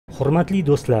Hurmatli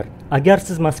do'stlar, agar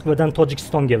siz Moskvadan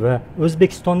Tojikistonga va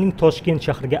O'zbekistonning Toshkent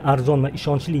shahriga arzon va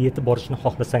ishonchli yetib borishni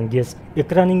xohlasangiz,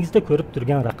 ekraningizda ko'rib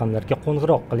turgan raqamlarga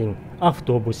qo'ng'iroq qiling.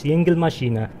 Avtobus, yengil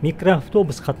mashina,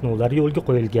 mikroavtobus qatnovlari yo'lga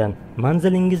qo'yilgan.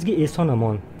 Manzilingizga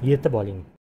eson-omon yetib oling.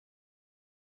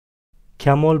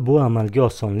 Kamol bu amalga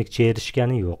osonlikcha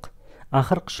erishgani yo'q.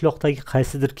 Axir qishloqdagi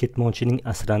qaysidir ketmonchining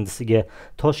asrandisiga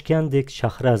Toshkentdek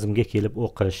shahri azimga kelib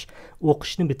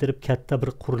o'qishni bitirib katta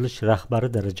bir qurilish rahbari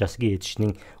darajasiga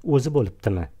yetishning o'zi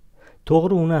bo'libdimi?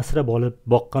 To'g'ri, uni asrab olib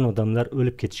boqqan odamlar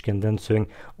o'lib ketishgandan so'ng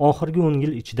oxirgi 10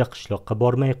 yil ichida qishloqqa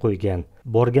bormay qo'ygan.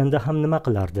 Borganda ham nima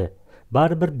qilardi?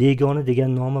 Baribir begona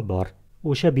degan nomi bor.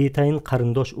 O'sha betayin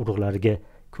qarindosh urug'lariga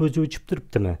ko'zi uchib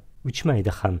turibdimi?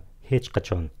 Uchmaydi ham hech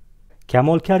qachon.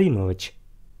 Kamol Karimovich.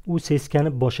 U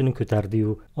seskanib boshini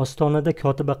ko'tardi-yu, ostonada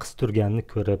kotiba qiz turganini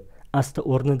ko'rib, asta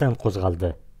o'rnidan qo'zg'aldi.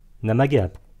 Nima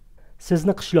gap?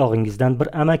 Sizni qishlog'ingizdan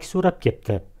bir amaki so'rab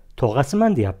ketdi.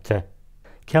 Tog'asiman deyapti.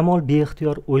 Kamol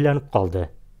beixtiyor o'ylanib qoldi.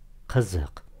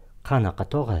 Qiziq, qanaqa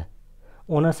tog'a?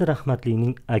 Onasi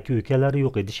rahmatlining aka-ukalari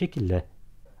yo'q edi shekilli.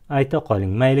 Ayta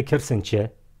qoling, mayli kirsinchi,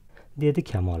 dedi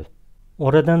Kamol.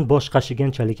 Oradan bosh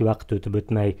qashiganchalik vaqt o'tib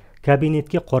o'tmay,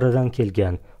 kabinetga qoradan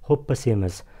kelgan, hoppa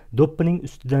semiz, do'ppining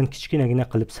ustidan kichkinagina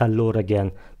qilib salla o'ragan,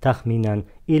 taxminan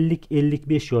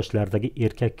 50-55 yoshlardagi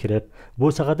erkak kirib,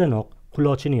 bo'sag'adanoq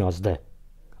qulochini yozdi.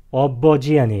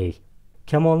 Obbojiyaney!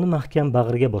 Kamolni mahkam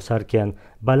bag'riga bosarkan,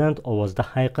 baland ovozda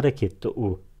hayqira ketdi u.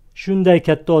 Shunday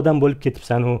katta odam bo'lib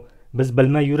ketibsan-u, biz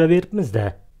bilmay yuraveribmiz-da,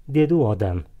 dedi u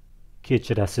odam.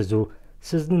 Kechirasiz-u,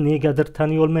 sizni negadir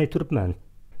taniy olmay turibman.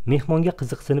 Mehmonga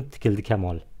qiziqsinib tikildi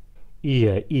Kamol.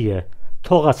 Iya,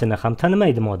 tog'asini ham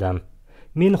tanimaydimi odam?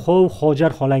 Men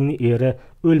Hojar xolangni eri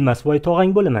O'lmasvoy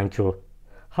tog'ang bo'laman-ku.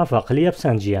 Xafa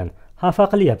qilyapsan jiyan, xafa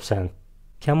qilyapsan.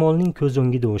 Kamolning ko'z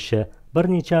o'ngida o'sha bir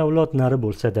necha avlod nari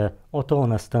bo'lsa-da,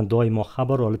 ota-onasidan doimo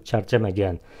xabar olib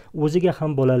charchamagan, o'ziga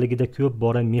ham bolaligida ko'p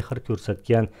bora mehr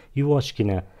ko'rsatgan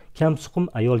yuvoshgina, kamsuqum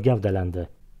ayol gavdalandi.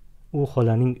 U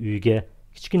xolaning uyiga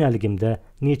kichkinaligimda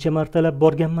necha martalab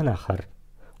borganman axir.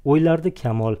 O'ylardi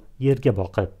Kamol yerga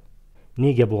boqib.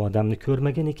 Nega bu odamni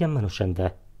ko'rmagan ekanman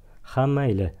o'shanda? Ha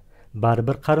mayli,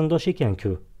 baribir qarindosh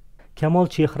ekan-ku. Kamol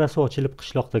chehrasi ochilib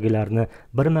qishloqdagilarni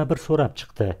birma-bir so'rab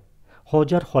chiqdi.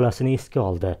 Hojar xolasini esga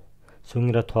oldi.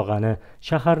 So'ngra tog'ani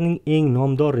shaharning eng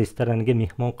nomdor restoraniga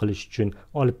mehmon qilish uchun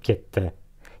olib ketdi.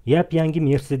 Yap-yangi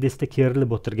Mercedesda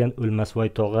kerilib o'tirgan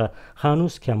O'lmasvoy tog'a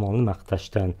hanuz Kamolni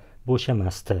maqtashdan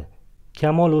bo'shamasdi.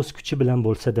 Kamol o'z kuchi bilan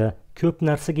bo'lsa-da ko'p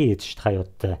narsaga yetishdi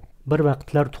hayotda. Bir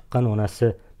vaqtlar tuqqan onasi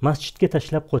masjidga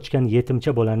tashlab qochgan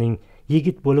yetimcha bolaning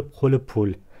yigit bo'lib qo'li pul,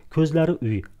 ko'zlari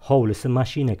uy, hovlisi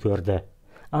mashina ko'rdi.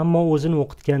 Ammo o'zini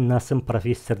o'qitgan Nasim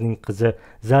professorning qizi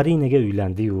Zarinaga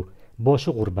uylandi-yu,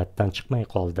 boshi g'urbatdan chiqmay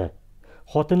qoldi.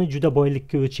 Xotini juda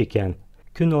boylikka o'ch ekan.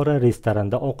 Kun ora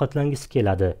restoranda ovqatlangisi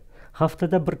keladi.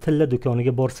 Haftada bir tilla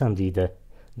do'koniga borsam deydi.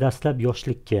 Dastlab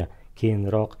yoshlikka,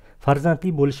 keyinroq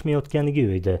farzandli bo'lishmayotganiga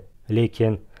yo'ydi.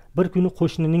 Lekin bir kuni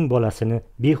qo'shnining bolasini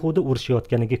behuda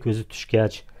urishayotganiga ko'zi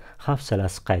tushgach,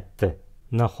 hafsalasi qaytdi.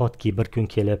 Nahotki bir kun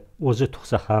kelib o'zi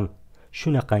tug'sa ham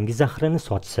shunaqangi zahrini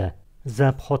sochsa,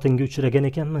 zab xotinga uchragan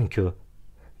ekanman-ku,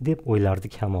 deb o'ylardi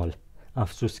Kamol.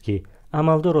 Afsuski,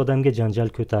 amaldor odamga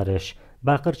janjal ko'tarish,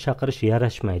 baqir-chaqirish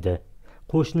yarashmaydi.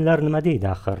 Qo'shnilar nima deydi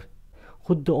axir?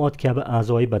 Xuddi ot kabi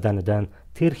a'zoyi badanidan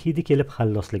ter hidi kelib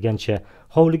xalloslagancha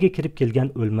hovliga kirib kelgan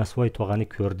O'lmasvoy tog'ani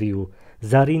ko'rdi-yu,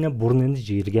 Zarina burnini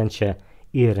jiyirgancha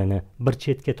erini bir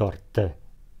chetga tortdi.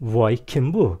 Voy,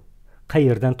 kim bu?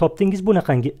 Qayerdan topdingiz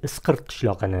bunaqangi isqirt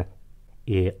qishloqini?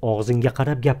 Og'zingga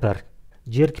qarab gapir,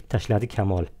 jerkib tashladi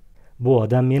Kamol. Bu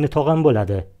odam meni tog'am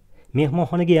bo'ladi.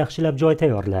 Mehmonxonaga yaxshilab joy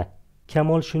tayyorla.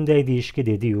 Kamol shunday deyishga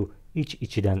dedi-yu,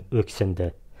 ich-ichidan o'ksindi.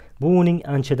 Bu uning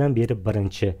anchadan beri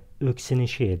birinchi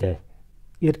o'ksinishi edi.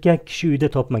 Erkak kishi uyda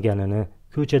topmaganini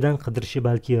ko'chadan qidirishi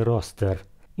balki rostdir.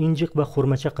 Injiq va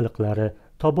xurmacha qiliqlari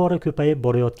tobora ko'payib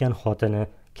borayotgan xotini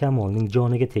Kamolning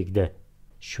joniga tegdi.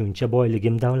 Shuncha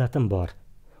boyligim, davlatim bor,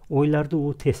 o'ylardi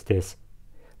u tez-tez.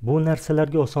 Bu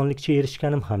narsalarga osonlikcha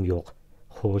erishganim ham yo'q.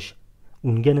 Xo'sh,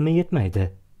 unga nima yetmaydi?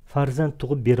 Farzand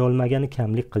tug'ib bera olmagani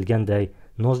kamlik qilganday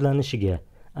nozlanishiga,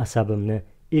 asabimni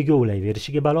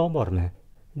egovlayverishiga balo bormi?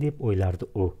 deb o'ylardi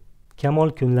u.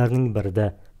 Kamol kunlarning birida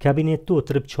kabinetda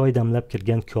o'tirib choy damlab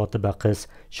kirgan kotiba qiz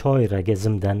shoiraga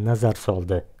zimdan nazar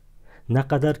soldi.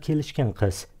 Naqadar kelishgan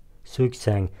qiz.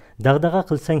 So'ksang, dag'dag'a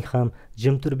qilsang ham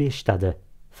jim turib eshitadi.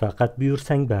 Faqat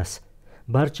buyursang bas.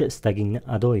 Barcha istagingni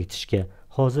ado etishga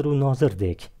hozir u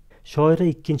nozirdek. Shoira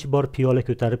ikkinchi bor piyola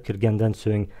ko'tarib kirgandan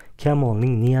so'ng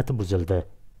Kamolning niyati buzildi.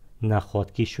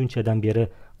 Nahotki shunchadan beri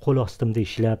qo'l ostimda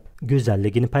ishlab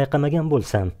go'zalligini payqamagan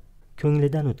bo'lsam,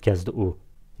 ko'nglidan o'tkazdi u.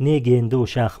 Nega endi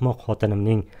o'sha ahmoq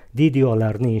xotinimning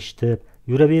didiolarini eshitib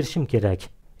yuraverishim kerak?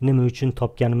 Nima uchun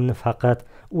topganimni faqat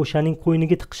o'shaning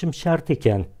qo'yniga tiqishim shart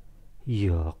ekan?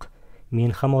 Yo'q,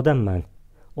 men ham odamman.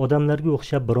 Odamlarga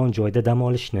o'xshab biron joyda dam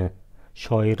olishni,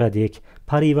 shoiradek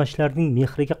parivashlarning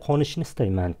mehriga qonishni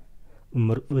istayman.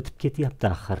 Umr o'tib ketyapti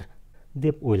axir,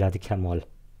 deb o'yladi Kamol.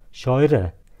 Shoira,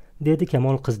 dedi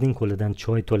Kamol qizning qo'lidan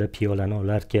choy to'la piyolani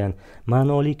olarkan,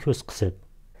 ma'noli ko'z qisib.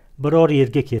 Biror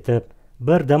yerga ketib,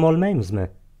 bir dam olmaymizmi?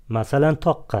 Masalan,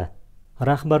 toqqa.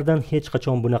 Rahbardan hech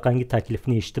qachon bunaqangi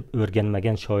taklifni eshitib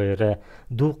o'rganmagan shoira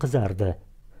duv qizardi.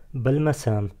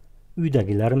 Bilmasam,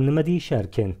 uydagilarim nima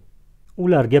deyisharkin?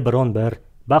 Ularga biron bir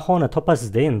bahona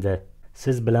topasiz-da endi.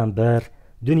 Siz bilan bir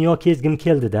dunyo kezgim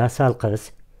keldi-da, asal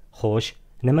qiz. Xo'sh,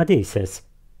 nima deysiz?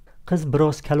 Qiz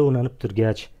biroz kalonlanib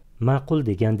turgach, ma'qul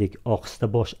degandek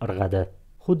ohista bosh irg'adi.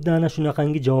 Xuddi ana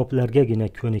shunaqangi javoblargagina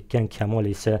ko'nikkan Kamol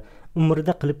esa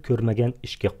umrida qilib ko'rmagan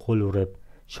ishga qo'l urib,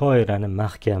 shoirani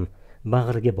mahkam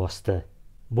bag'riga bosdi.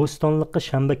 Bo'stonliqqa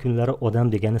shanba kunlari odam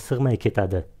degani sig'may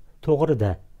ketadi.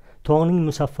 To'g'ri-da, tog'ning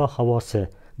musaffo havosi,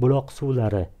 buloq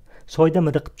suvlari, soyda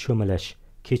midiqib cho'milish,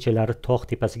 kechalari tog'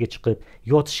 tepasiga chiqib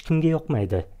yotish kimga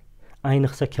yoqmaydi?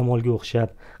 Ayniqsa Kamolga o'xshab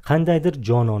qandaydir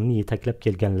jononni yetaklab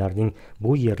kelganlarning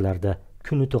bu yerlarda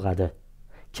kuni tug'adi.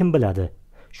 Kim biladi,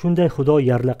 shunday xudo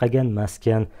yarlaqagan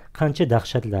maskan qancha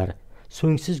dahshatlar,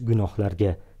 so'ngsiz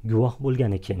gunohlarga guvoh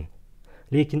bo'lgan ekan.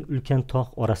 Lekin ulkan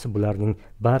tog' orasi bularning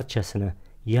barchasini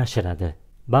yashiradi.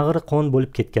 Bag'ri qon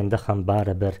bo'lib ketganda ham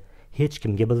baribir hech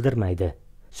kimga bildirmaydi.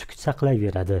 Sukut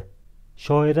saqlayveradi.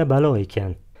 Shoira balo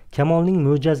ekan. Kamolning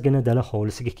mo'jazgina dala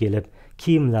hovlisiga kelib,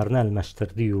 kiyimlarini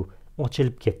almashtirdi-yu,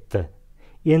 ochilib ketdi.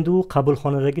 Endi u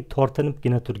qabulxonadagi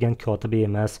tortinibgina turgan kotiba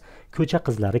emas, ko'cha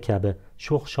qizlari kabi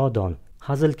sho'x-shodon,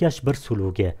 hazilkash bir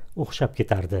suluvga o'xshab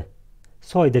ketardi.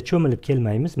 Soyda cho'milib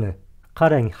kelmaymizmi?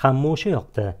 Qarang, hamma o'sha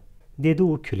yoqda, dedi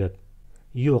u kulib.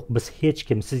 Yo'q, biz hech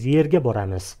kimsiz yerga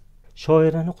boramiz.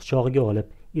 Shoirani quchog'iga olib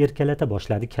erkalata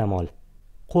boshladi Kamol.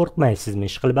 Qo'rqmaysizmi,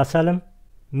 ishqilib asalim?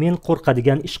 Men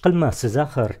qo'rqadigan ish qilmassiz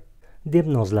axir, deb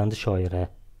nozlandi shoira.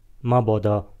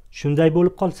 Mabodo shunday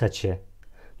bo'lib qolsa-chi?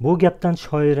 Bu gapdan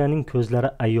shoiraning ko'zlari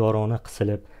ayyorona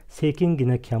qisilib,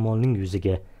 sekingina Kamolning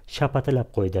yuziga shapatilab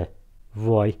qo'ydi.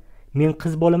 Voy, men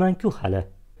qiz bolaman-ku hali.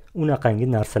 Unaqangi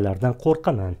narsalardan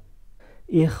qo'rqaman.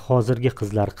 Hozirgi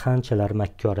qizlar qanchalar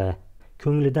makkora.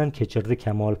 Ko'nglidan kechirdi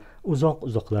Kamol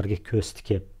uzoq-uzoqlarga ko'z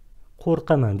tikib.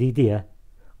 Qo'rqaman deydi-ya.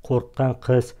 Qo'rqqan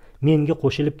qiz menga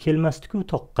qo'shilib kelmasdi-ku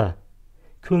toqqa.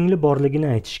 Ko'ngli borligini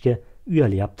aytishga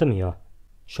uyalyaptimi yo?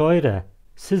 Shoira,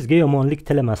 sizga yomonlik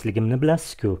tilamasligimni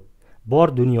bilasiz-ku.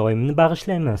 Bor dunyoyimni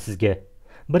bag'ishlayman sizga.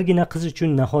 Birgina qiz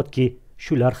uchun nahotki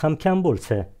shular ham kam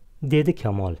bo'lsa, dedi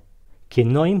Kamol.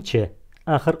 Kennoyimchi,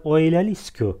 axir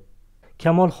oilalisiz-ku.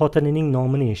 Kamol xotinining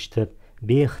nomini eshitib,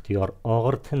 beixtiyor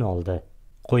og'ir tin oldi.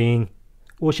 Qo'ying,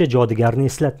 o'sha jodigarni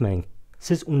eslatmang.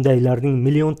 Siz undaylarning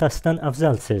milliontasidan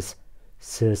afzalsiz.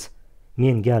 Siz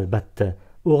menga albatta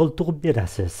o'g'il tug'ib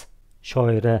berasiz.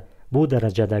 Shoira bu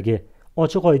darajadagi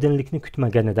ochiq oydinlikni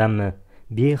kutmaganidanmi,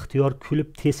 beixtiyor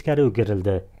kulib teskari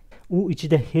o'girildi. U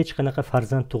ichida hech qanaqa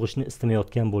farzand tug'ishni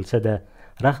istamayotgan bo'lsa-da,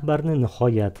 rahbarni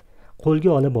nihoyat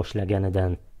qo'lga ola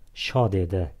boshlaganidan shod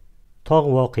edi. Tog'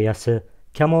 voqeasi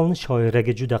Kamolni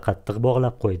shoiraga juda qattiq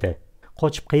bog'lab qo'ydi.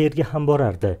 Qochib qayerga ham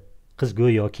borardi. Qiz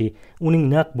go'yoki uning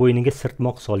naq bo'yniga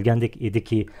sirtmoq solgandek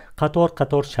ediki,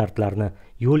 qator-qator shartlarni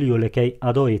yo'l-yo'lakay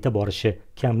ado eta borishi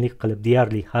kamlik qilib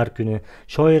deyarli har kuni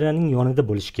shoiraning yonida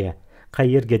bo'lishga,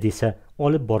 qayerga desa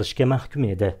olib borishga mahkum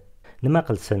edi. Nima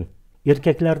qilsin?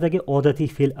 Erkaklardagi odatiy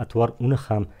fe'l-atvor uni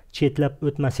ham chetlab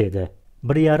o'tmas edi.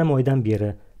 1,5 oydan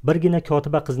beri birgina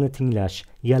kotiba qizni tinglash,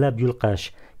 yalab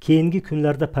yulqash, keyingi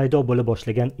kunlarda paydo bo'la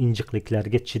boshlagan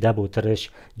injiqliklarga chidab o'tirish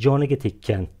joniga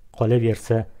tekkan.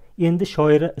 Qolaversa, endi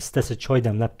shoira istasa choy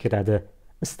damlab kiradi,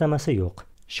 istamasa yo'q.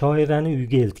 Shoirani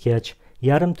uyga eltgach,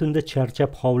 yarim tunda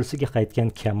charchab hovlisiga qaytgan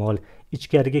Kamol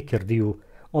ichkariga kirdi-yu,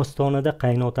 ostonada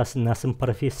qaynotasi Nasim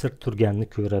professor turganini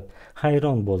ko'rib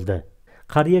hayron bo'ldi.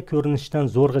 Qariya ko'rinishdan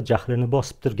zo'rg'a jahlini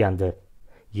bosib turgandi.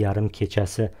 Yarim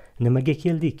kechasi nimaga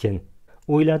keldi ekan?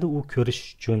 O'yladi u ko'rish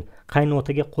uchun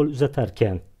qaynotaga qo'l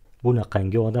uzatarkan.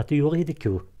 Bunaqangi odati yo'q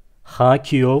edi-ku. Ha,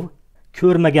 kuyov,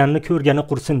 ko'rmaganni ko'rgani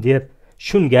qursin deb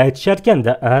shunga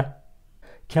aytisharkan-da, a?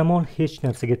 Kamol hech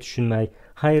narsaga tushunmay,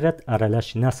 hayrat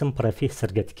aralash Nasim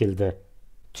professorga tikildi.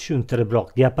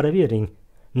 Tushuntiribroq gapiravering.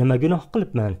 Nima gunoh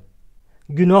qilibman?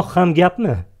 Gunoh ham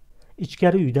gapmi?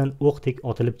 Ichkari uydan o'qdek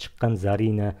otilib chiqqan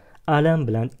Zarina alam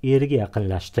bilan eriga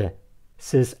yaqinlashdi.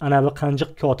 Siz anavi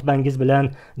qanjiq kotibangiz bilan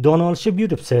donolishib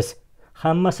yuribsiz.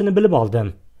 Hammasini bilib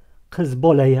oldim. Qiz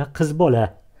bola-ya, qiz bola.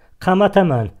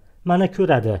 Qamataman. Mana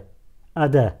ko'radi.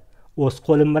 Ada, o'z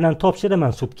qo'lim bilan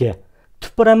topshiraman sudga.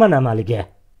 Tupuraman amaliga.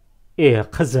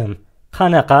 Qizim,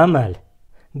 qanaqa amal?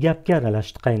 Gapga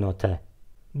aralashdi qaynota.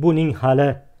 Buning hali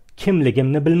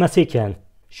kimligimni bilmas ekan.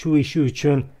 Shu ishi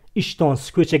uchun ishtonsiz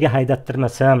ko'chaga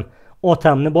haydattirmasam,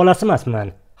 otamni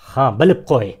bolasimasman. Ha, bilib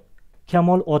qo'y.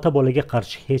 Kamol ota bolaga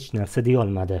qarshi hech narsa deya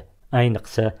olmadi.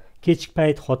 Ayniqsa kechki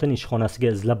payt xotin ishxonasiga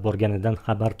izlab borganidan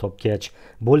xabar topgach,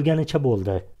 bo'lganicha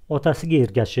bo'ldi. Otasiga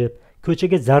ergashib,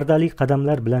 ko'chaga zardali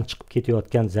qadamlar bilan chiqib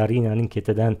ketayotgan Zarinaning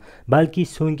ketidan balki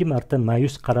so'nggi marta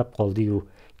ma'yus qarab qoldi-yu,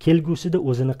 kelgusida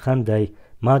o'zini qanday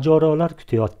majorolar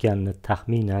kutayotganini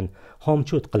taxminan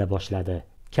xomchut qila boshladi.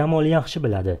 Kamol yaxshi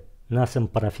biladi, Nasim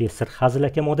professor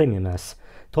hazilakam odam emas.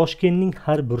 Toshkentning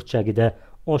har burchagida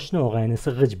oshna og'aynisi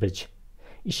g'ij-bij.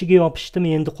 Ishiga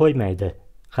yopishdimi endi qo'ymaydi.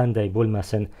 Qanday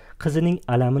bo'lmasin, qizining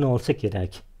alamini olsa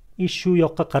kerak. Ish shu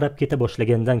yoqqa qarab keta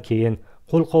boshlagandan keyin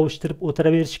qo'l qovushtirib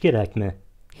o'tiraverish kerakmi?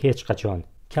 Hech qachon.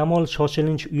 Kamol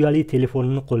shoshilinch uyali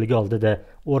telefonini qo'liga oldi-da,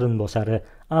 o'rinbosari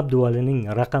Abduvalining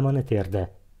raqamini terdi.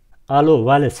 Alo,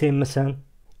 Vali, senmisan?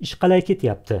 Ish qalay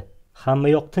ketyapti? Hamma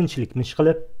yoq tinchlikmi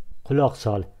ishqilib? Quloq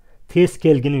sol. Tez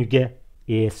kelgin uyga.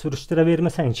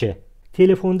 Surishtiravermasang-chi.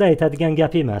 Telefonda aytadigan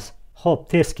gap emas. Xo'p,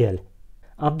 tez kel.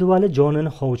 Abduvali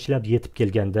jonini hovuchlab yetib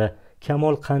kelganda,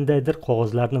 Kamol qandaydir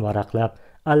qog'ozlarni varaqlab,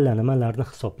 allanimalarni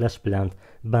hisoblash bilan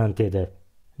band edi.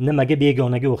 Nimaga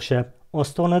begonaga o'xshab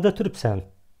ostonada turibsan?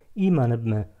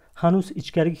 Imanibmi? Hanuz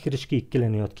ichkariga kirishga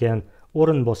ikkilanayotgan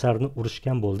o'rinbosarni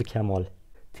urishgan bo'ldi Kamol.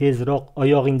 Tezroq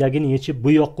oyog'ingdagini yechib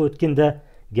bu yoqqa o'tganda,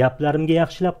 gaplarimga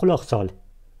yaxshilab quloq sol.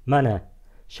 Mana,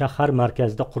 shahar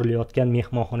markazida qurilayotgan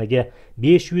mehmonxonaga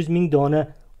 500 ming dona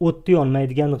o'tda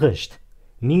yonmaydigan g'isht,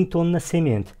 1000 tonna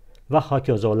sement va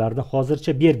hokazolarni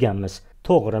hozircha berganmiz.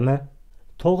 To'g'rimi?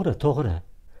 To'g'ri.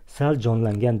 Sal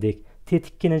jonlangandek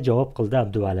tetikkina javob qildi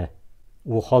Abduvali.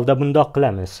 U holda bundoq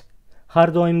qilamiz. Har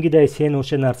doimgiday sen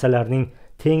o'sha narsalarning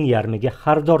teng yarmiga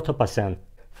xaridor topasan.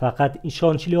 Faqat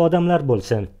ishonchli odamlar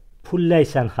bo'lsin.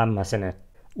 Pullaysan hammasini.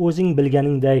 O'zing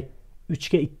bilganingday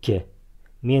 3 ga 2.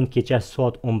 Men kechasi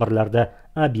soat 11larda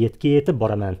obedga yetib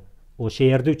boraman. O'sha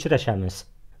yerda uchrashamiz,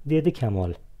 dedi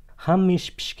Kamol. Hamma ish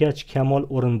pishgach, Kamol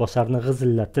o'rinbosarni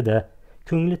g'izillatdi-da,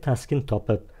 ko'ngli taskin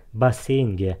topib,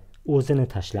 basseynga o'zini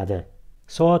tashladi.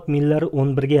 Soat millari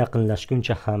 11 ga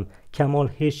yaqinlashguncha ham Kamol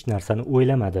hech narsani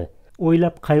o'ylamadi.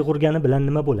 O'ylab qayg'urgani bilan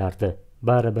nima bo'lardi?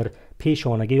 Baribir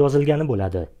peshonaga yozilgani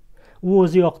bo'ladi. U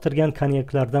o'zi yoqtirgan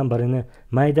konyaklardan birini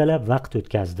maydalab vaqt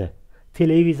o'tkazdi.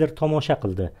 Televizor tomosha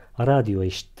qildi, radio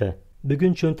eshitdi.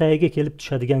 Bugun cho'ntagiga kelib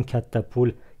tushadigan katta pul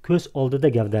ko'z oldida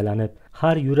gavdalanib,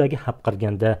 har yuragi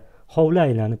hapqirganda hovli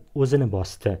aylanib o'zini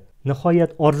bosdi.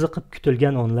 Nihoyat orziqib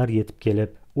kutilgan onlar yetib kelib,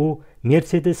 u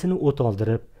Mercedesini o't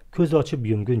oldirib, ko'z ochib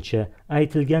yumguncha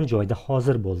aytilgan joyda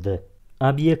hozir bo'ldi.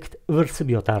 Obyekt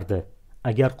ivirsib yotardi.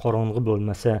 Agar qorong'i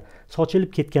bo'lmasa,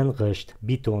 sochilib ketgan g'isht,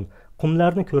 beton,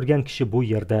 qumlarni ko'rgan kishi bu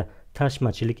yerda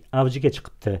tashmachilik avjiga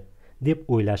chiqibdi, deb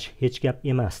o'ylash hech gap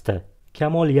emasdi.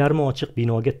 Kamol yarmi ochiq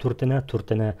binoga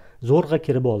turtina zo'rg'a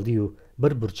kirib oldi-yu,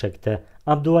 bir burchakda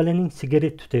Abduvalining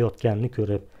sigaret tutayotganini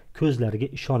ko'rib, ko'zlariga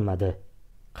ishonmadi.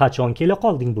 Qachon kela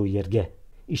qolding bu yerga?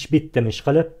 Ish bitdimi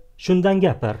ishqilib? Shundan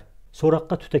gapir.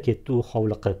 So'roqqa tuta ketdi u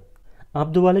hovliqib.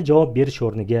 Abduvali javob berish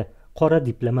o'rniga qora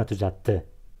diplomat uzatdi.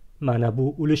 Mana bu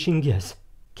ulushingiz.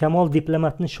 Kamol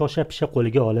diplomatni shosha-pisha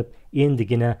qo'liga olib,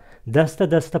 endigina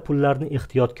dasta pullarni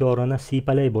ehtiyotkorona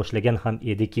siypalay boshlagan ham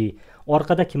ediki,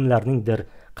 orqada kimlarningdir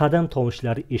qadam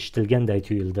tovushlari eshitilganday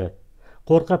tuyuldi.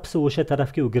 Qo'rqa-pisi o'sha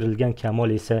tarafga o'girilgan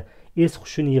Kamol esa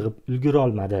es-hushini yig'ib ulgura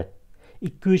olmadi.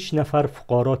 2-3 nafar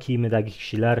fuqaro kiyimidagi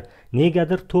kishilar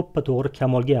negadir to'ppa-to'g'ri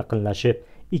Kamolga yaqinlashib,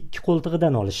 ikki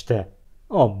qo'ltig'idan olishdi.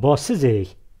 "Obbo, siz-ey!"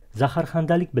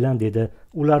 zaharxandalik bilan dedi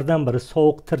ulardan biri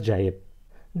sovuq tirjayib.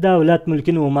 "Davlat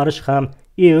mulkini o'marish ham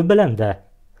evi bilan-da.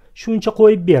 Shuncha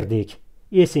qo'yib berdik.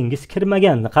 Esingiz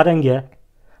kirmaganni qarang-a.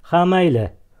 Ha, mayli,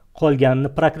 qolganini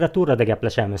prokuraturada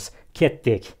gaplashamiz.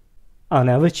 Ketdik."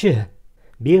 Anavi-chi?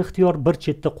 Beixtiyor bir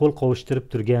chetda qo'l qovushtirib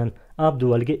turgan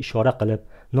Abduvaliga ishora qilib,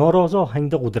 norozi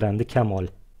ohangda g'udrandi Kamol.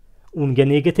 "Unga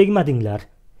nega tegmadinglar?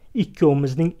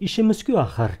 Ikkovimizning ishimiz-ku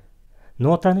axir."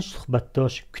 Notanish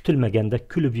suhbatdosh kutilmaganda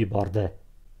kulib yubordi.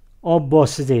 "Obbo,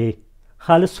 siz-ey,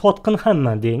 hali sotqin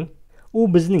hamma deng. U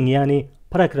bizning, ya'ni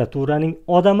prokuraturaning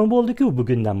odami bo'ldi-ku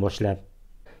bugundan boshlab."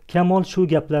 Kamol shu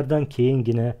gaplardan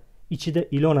keyingina ichida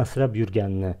ilon asrab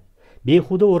yurganini,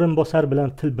 behuda o'rinbosar bilan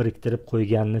til biriktirib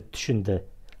qo'yganini tushundi.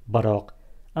 Biroq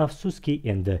afsuski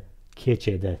endi kech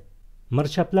edi.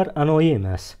 Mirchaplar anoyi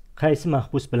emas. Qaysi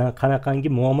mahbus bilan qanaqangi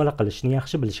muomala qilishni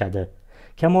yaxshi bilishadi.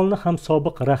 Kamolni ham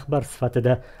sobiq rahbar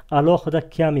sifatida alohida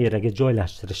kameraga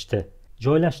joylashtirishdi.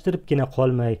 Joylashtiribgina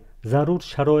qolmay, zarur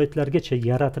sharoitlargacha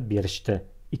yaratib berishdi.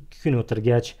 2 kun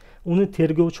o'tirgach uni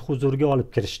tergovchi huzuriga olib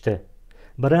kirishdi.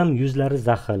 Biram yuzlari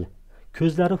zaxil,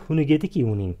 ko'zlari xunuk ediki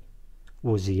uning.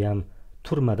 O'ziyam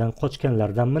turmadan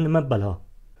qochganlardanmi nima balo?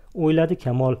 O'yladi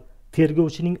Kamol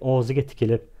tergovchining og'ziga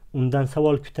tikilib undan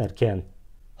savol kutarkan.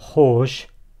 Xo'sh,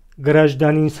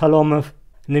 grajdanin Salomov,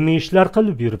 nima ishlar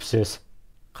qilib yuribsiz?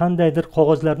 Qandaydir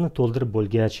qog'ozlarni to'ldirib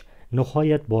bo'lgach,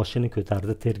 nihoyat boshini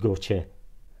ko'tardi tergovchi.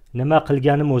 Nima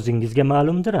qilganim o'zingizga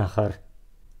ma'lumdir axir?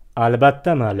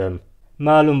 Albatta ma'lum.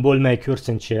 Ma'lum bo'lmay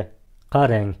ko'rsinchi.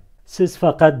 Qarang, siz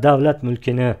faqat davlat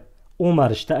mulkini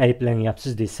o'marishda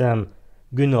ayblanyapsiz desam,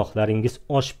 gunohlaringiz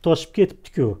oshib toshib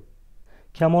ketibdi-ku.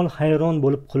 Kamol hayron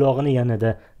bo'lib qulog'ini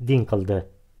yanada ding qildi.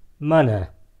 Mana,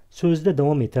 so'zda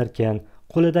davom etarkan,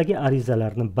 qo'lidagi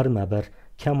arizalarni birma-bir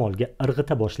Kamolga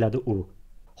irg'ita boshladi u.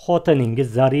 Xotiningiz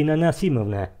Zarina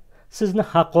Nasimovna sizni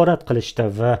haqorat qilishda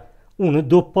va uni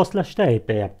do'pposlashda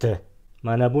ayblayapti.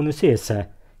 Mana bunisi esa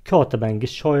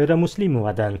kotibangiz Shoira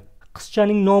Muslimovadan.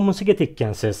 Qizchaning nomusiga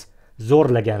tekkansiz,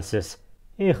 zo'rlagansiz.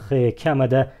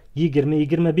 Kamida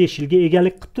 20-25 yilga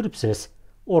egalik qilib turibsiz.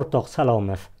 O'rtoq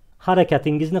Salomov,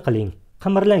 harakatingizni qiling,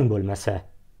 qimirlang bo'lmasa.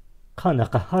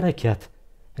 Qanaqa harakat?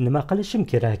 Nima qilishim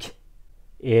kerak?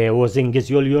 O'zingiz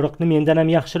yo'l yo'riqni mendan ham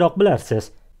yaxshiroq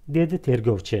bilarsiz, dedi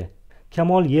tergovchi.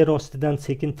 Kamol yer ostidan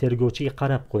sekin tergovchiga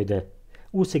qarab qo'ydi.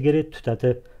 U sigaret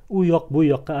tutatib, u yoq bu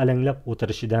yoqqa alanglab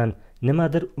o'tirishidan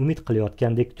nimadir umid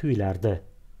qilayotgandek tuyulardi.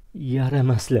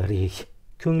 Yaramaslar-ey,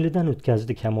 ko'nglidan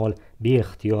o'tkazdi Kamol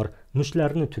beixtiyor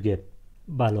mushtlarini tugib.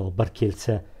 Balo bir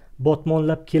kelsa,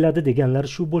 botmonlab keladi deganlari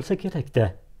shu bo'lsa kerak-da.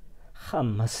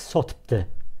 Hammasi sotibdi.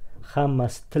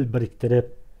 Hammasi til biriktirib,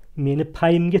 meni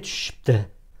payimga tushibdi.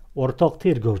 O'rtoq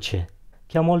tergovchi,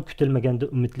 Kamol kutilmaganda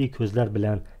umidli ko'zlar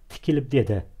bilan tikilib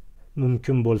dedi.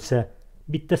 Mumkin bo'lsa,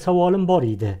 bitta savolim bor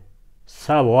edi.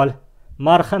 Savol?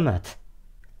 Marhamat.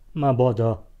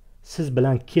 Mabodo siz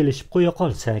bilan kelishib qo'ya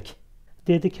qolsak,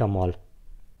 dedi Kamol.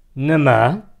 Nima?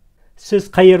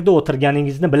 Siz qayerda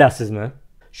o'tirganingizni bilasizmi?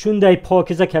 Shunday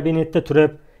pokiza kabinetda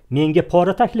turib, menga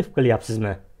pora taklif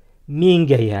qilyapsizmi?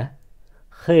 Menga-ya?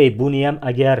 Buni ham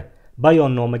agar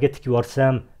bayonnomaga tikib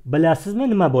yorsam, bilasizmi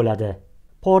nima bo'ladi?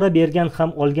 Pora bergan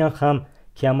ham olgan ham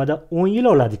kamida 10 yil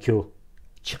oladi-ku.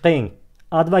 Chiqing,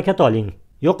 advokat oling,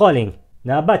 yo'qoling,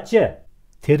 navbatchi.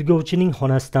 Tergovchining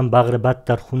xonasidan bag'ri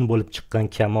battar xun bo'lib chiqqan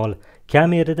Kamol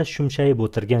kamerada shumshayib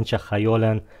o'tirgancha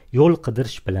xayolan yo'l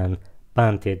qidirish bilan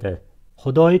band edi.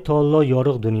 Xudoy taolo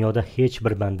yorug' dunyoda hech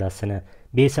bir bandasini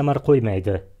besamar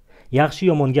qo'ymaydi. Yaxshi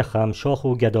yomonga ham, shoh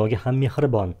va gadoga ham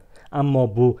mehribon. Ammo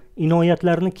bu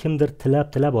inoyatlarni kimdir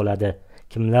tilab oladi,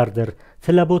 kimlardir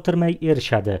tilab o'tirmay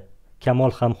erishadi.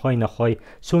 Kamol ham hoynahoy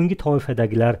so'nggi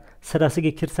toifadagilar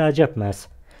sirasiga kirsa ajabmas.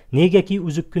 Negaki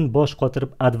uzukkun bosh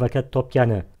qotirib advokat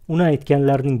topgani, uni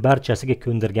aytganlarning barchasiga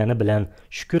ko'ndirgani bilan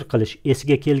shukr qilish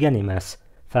esiga kelgan emas.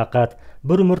 Faqat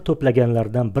bir umr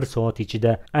to'plaganlardan 1 soat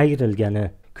ichida ayrilgani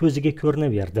ko'ziga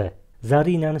ko'rinaverdi.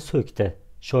 Zarinani so'kdi,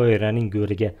 shoiraning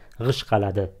go'riga g'ish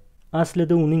qaladi.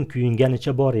 Aslida uning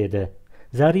kuyinganicha bor edi.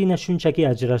 Zarina shunchaki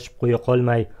ajrashib qo'ya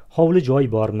qolmay, hovli joy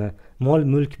bormi, mol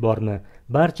mulk bormi,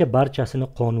 barchasini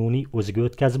qonuniy o'ziga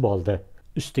o'tkazib oldi.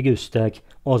 Ustiga ustak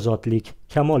ozodlik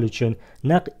Kamol uchun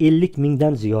naq 50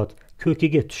 mingdan ziyod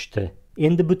ko'kiga tushdi.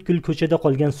 Endi butkul ko'chada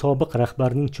qolgan sobiq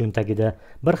rahbarning cho'ntagida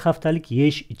bir haftalik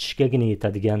yeyish ichishgagina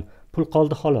yetadigan pul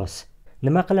qoldi xolos.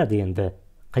 Nima qiladi endi?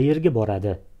 Qayerga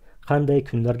boradi? Qanday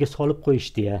kunlarga solib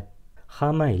qo'yishdi-ya? Ha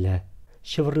mayli,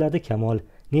 shivirladi Kamol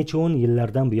necha 10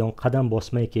 yillardan buyon qadam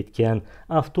bosmay ketgan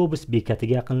avtobus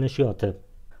bekatiga yaqinlashayotib.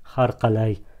 Har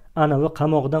qalay, anavi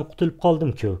qamoqdan qutulib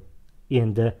qoldim-ku.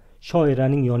 Endi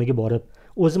shoiraning yoniga borib,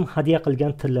 o'zim hadya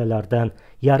qilgan tillalardan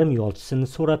yarim yolchisini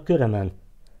so'rab ko'raman.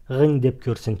 G'ing deb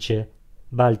ko'rsinchi,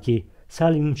 balki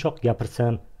sal yumshoq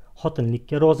gapirsam,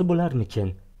 xotinlikka rozi bo'larmikin?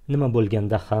 Nima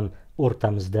bo'lganda ham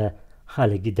o'rtamizda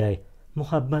haligiday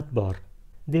muhabbat bor,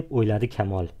 deb o'yladi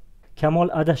Kamol. Kamol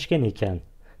adashgan ekan.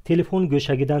 Telefon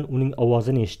go'shagidan uning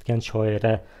ovozini eshitgan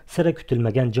shoira sira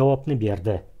kutilmagan javobni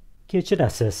berdi.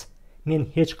 Kechirasiz, men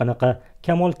hech qanaqa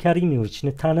Kamol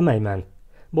Karimovichni tanimayman.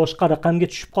 Boshqa raqamga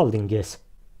tushib qoldingiz,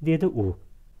 dedi u.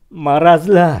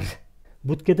 Marazlar!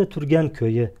 Butkada turgan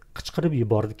ko'yi qichqirib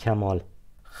yubordi Kamol.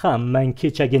 Hammang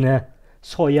kechagina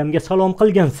soyamga salom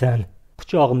qilgansan.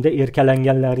 Quchog'imda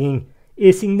erkalanganlaring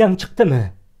esingdan chiqdimi?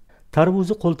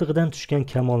 Tarvuzi qo'ltig'idan tushgan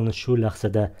Kamolni shu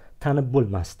lahzada tanib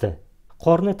bo'lmasdi.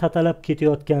 Qorni tatalab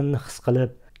ketayotganini his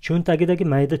qilib, cho'ntagidagi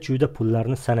mayda-chuyda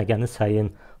pullarni sanagani sayin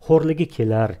xo'rligi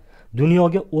kelar,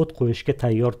 dunyoga o't qo'yishga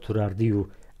tayyor turardi-yu,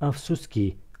 afsuski,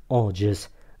 ojiz,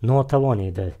 notavon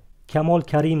edi. Kamol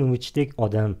Karimovichdek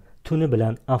odam tuni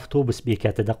bilan avtobus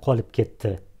bekatida qolib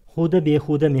ketdi. huda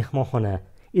behuda mehmonxona,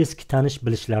 eski tanish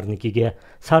bilishlarnikiga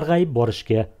sarg'ayib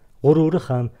borishga g'ururi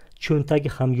ham, cho'ntagi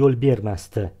ham yo'l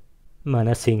bermasdi.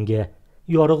 Mana senga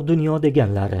yorug' dunyo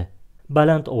deganlari.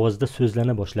 Baland ovozda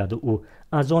so'zlana boshladi u.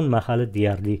 Azon mahali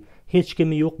deyarli hech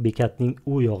kimi yo'q bekatning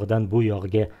u yog'idan bu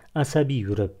yog'iga asabiy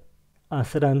yurib.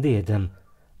 Asrandi edim.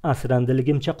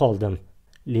 Asrandiligimcha qoldim.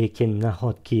 Lekin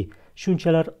nahotki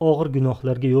shunchalar og'ir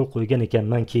gunohlarga yo'l qo'ygan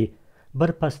ekanmanki,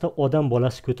 bir pasda odam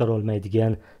bolasi ko'tara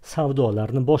olmaydigan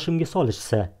savdolarni boshimga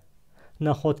solishsa,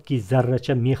 nahotki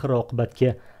zarracha mehr oqibatga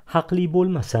haqli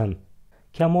bo'lmasam.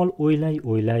 Kamol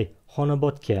o'ylay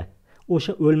Xonobodga,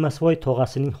 o'sha o'lmasvoy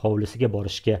tog'asining hovlisiga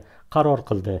borishga qaror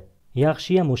qildi.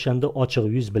 Yaxshiyam o'shanda ochiq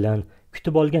yuz bilan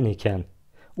kutib olgan ekan.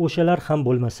 O'shalar ham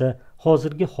bo'lmasa,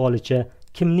 hozirgi holicha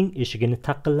kimning eshigini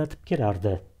taqillatib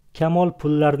kirardi. Kamol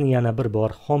pullarni yana bir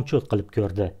bor xomcho't qilib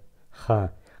ko'rdi. Ha,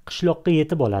 qishloqqa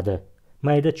yetib oladi.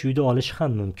 Mayda chuyda olish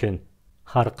ham mumkin.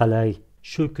 Har qalay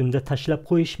shu kunda tashlab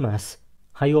qo'yishmas.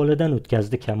 Xayolidan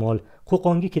o'tkazdi Kamol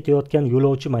Qo'qonga ketayotgan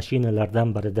yo'lovchi mashinalardan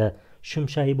birida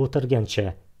shumshayib o'tirgancha.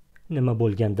 Nima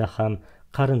bo'lganda ham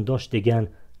qarindosh degan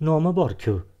nomi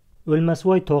bor-ku.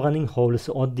 O'lmasvoy tog'aning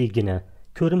hovlisi oddiygina,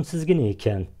 ko'rimsizgina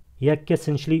ekan. Yakka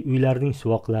sinchli uylarning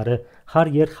suvoqlari har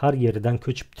yeridan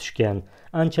ko'chib tushgan.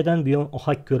 Anchadan buyon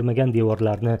ohak ko'rmagan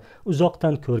devorlarni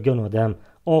uzoqdan ko'rgan odam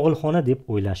og'ilxona deb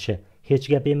o'ylashi hech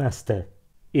gap emasdi.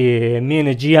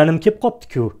 Meni jiyanim kelib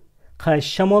qopti-ku. Qaysi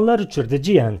shamollar uchirdi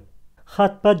jiyan?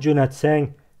 Xatpat jo'natsang,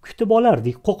 kutib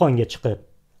olardik Qo'qonga chiqib.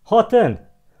 Xotin,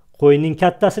 qo'yning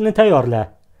kattasini tayyorla.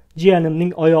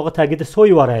 Jiyanimning oyog'i tagida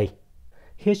so'yvoray.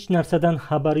 Hech narsadan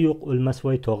xabari yo'q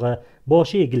O'lmasvoy tog'a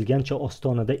boshi egilgancha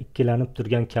ostonada ikkilanib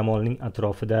turgan Kamolning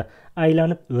atrofida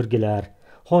aylanib o'rgilar.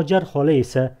 Hojar xola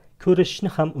esa ko'rishishni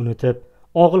ham unutib,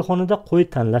 og'ilxonada qo'y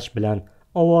tanlash bilan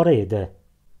ovora edi.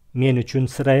 Men uchun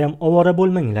sirayam ovora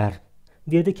bo'lmanglar,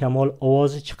 dedi Kamol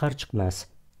ovozi chiqar chiqmas.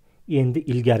 Endi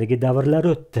ilgarigi davrlar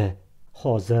o'tdi.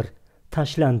 Hozir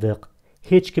tashlandiq,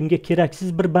 hech kimga keraksiz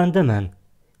bir bandaman.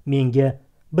 Menga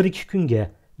 1-2 kunga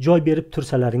joy berib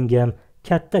tursalaringam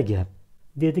katta gap,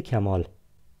 dedi Kamol.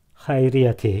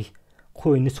 Xayriyat-ey,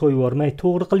 qo'yni so'yvormay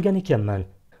to'g'ri qilgan ekanman,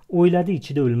 o'yladi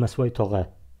ichida O'lmasvoy tog'a.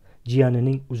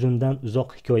 Jiyanining uzundan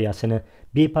uzoq hikoyasini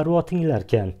beparvo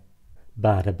tinglarkan.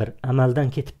 Bari bir amaldan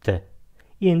ketibdi.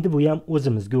 Endi bu ham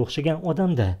o'zimizga o'xshagan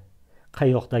odamda.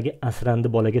 Qayoqdagi asrandi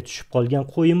bolaga tushib qolgan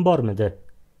qo'yim bormidi?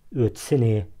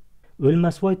 O'tsin-e.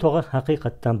 O'lmasvoy tog'a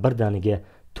haqiqatdan birdaniga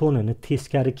to'nini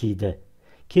teskari kiydi.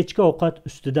 Kechki ovqat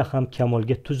ustida ham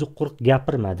Kamolga tuzuq quruq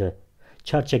gapirmadi.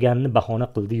 Charchaganini bahona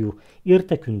qildi-yu,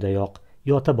 erta kundayoq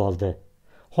yotib oldi.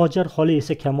 Hojar xola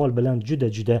esa Kamol bilan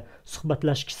juda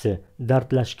suhbatlashgisi,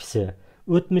 dardlashgisi,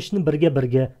 o'tmishni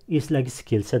birga eslagisi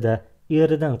kelsa-da,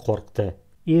 eridan qo'rqdi.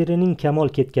 Erining Kamol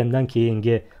ketgandan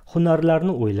keyingi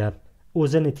hunarlarni o'ylab,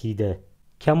 o'zini tiydi.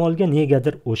 Kamolga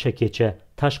negadir o'sha kecha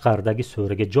tashqaridagi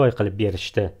so'riga joy qilib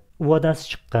berishdi. Uvadasi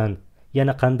chiqqan,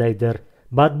 yana qandaydir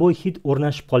badbo'y hid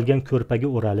o'rnashib qolgan ko'rpaga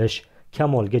o'ralish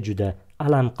Kamolga juda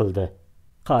alam qildi.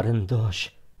 Qarindosh,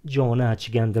 joni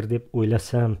achigandir deb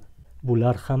o'ylasam,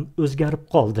 bular ham o'zgarib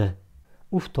qoldi.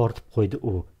 Uf tortib qo'ydi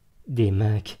u.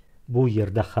 Demak, bu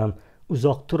yerda ham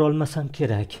uzoq turolmasam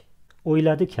kerak,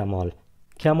 o'yladi Kamol.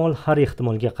 Kamol har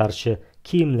ehtimolga qarshi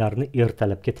kiyimlarni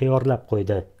ertalabga tayyorlab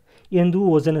qo'ydi. Endi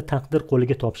u o'zini taqdir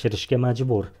qo'liga topshirishga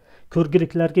majbur.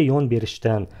 Ko'rgiriklarga yon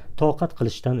berishdan, toqat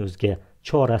qilishdan o'zga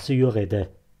chorasi yo'q edi.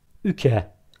 Uka,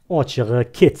 ochig'i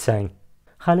ketsang.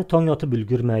 Hali tong yotib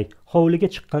ulgurmay hovliga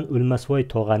chiqqan O'lmasvoy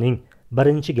tog'aning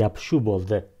birinchi gapi shu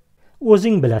bo'ldi.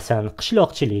 O'zing bilasan,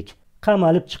 qishloqchilik,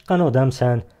 qamalib chiqqan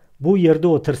odamsan. Bu yerda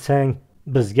o'tirsang,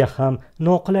 bizga ham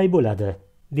noqulay bo'ladi,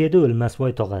 dedi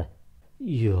O'lmasvoy tog'a.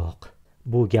 Yo'q,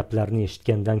 bu gaplarni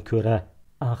eshitgandan ko'ra,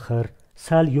 axir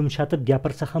sal yumshatib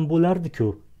gapirsa ham bo'lardi-ku.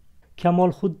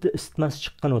 Kamol xuddi isitmasi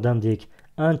chiqqan odamdek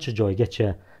ancha joygacha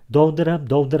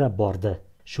dovdirab bordi.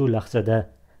 Shu lahzada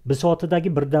bisotidagi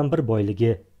birdan-bir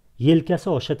boyligi, yelkasi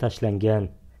osha tashlangan,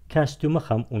 kostyumi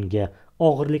ham unga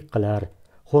og'irlik qilar,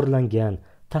 xo'rlangan,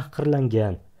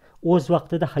 tahqirlangan, o'z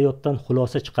vaqtida hayotdan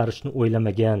xulosa chiqarishni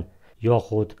o'ylamagan,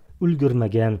 yoxud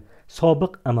ulgurmagan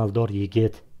sobiq amaldor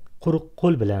yigit quruq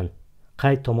qo'l bilan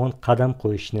qay tomon qadam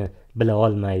qo'yishni bila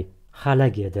olmay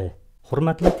halag edi.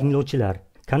 Hurmatli tinglovchilar,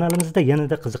 kanalimizda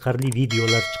yanada qiziqarli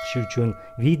videolar chiqishi uchun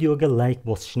videoga like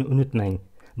bosishni unutmang.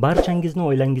 Barchangizni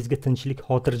oilangizga tinchlik,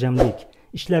 xotirjamlik,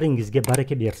 ishlaringizga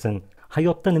baraka bersin.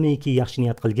 Hayotda nimaiki yaxshi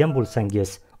niyat qilgan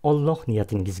bo'lsangiz, Alloh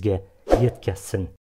niyatingizga yetkazsin.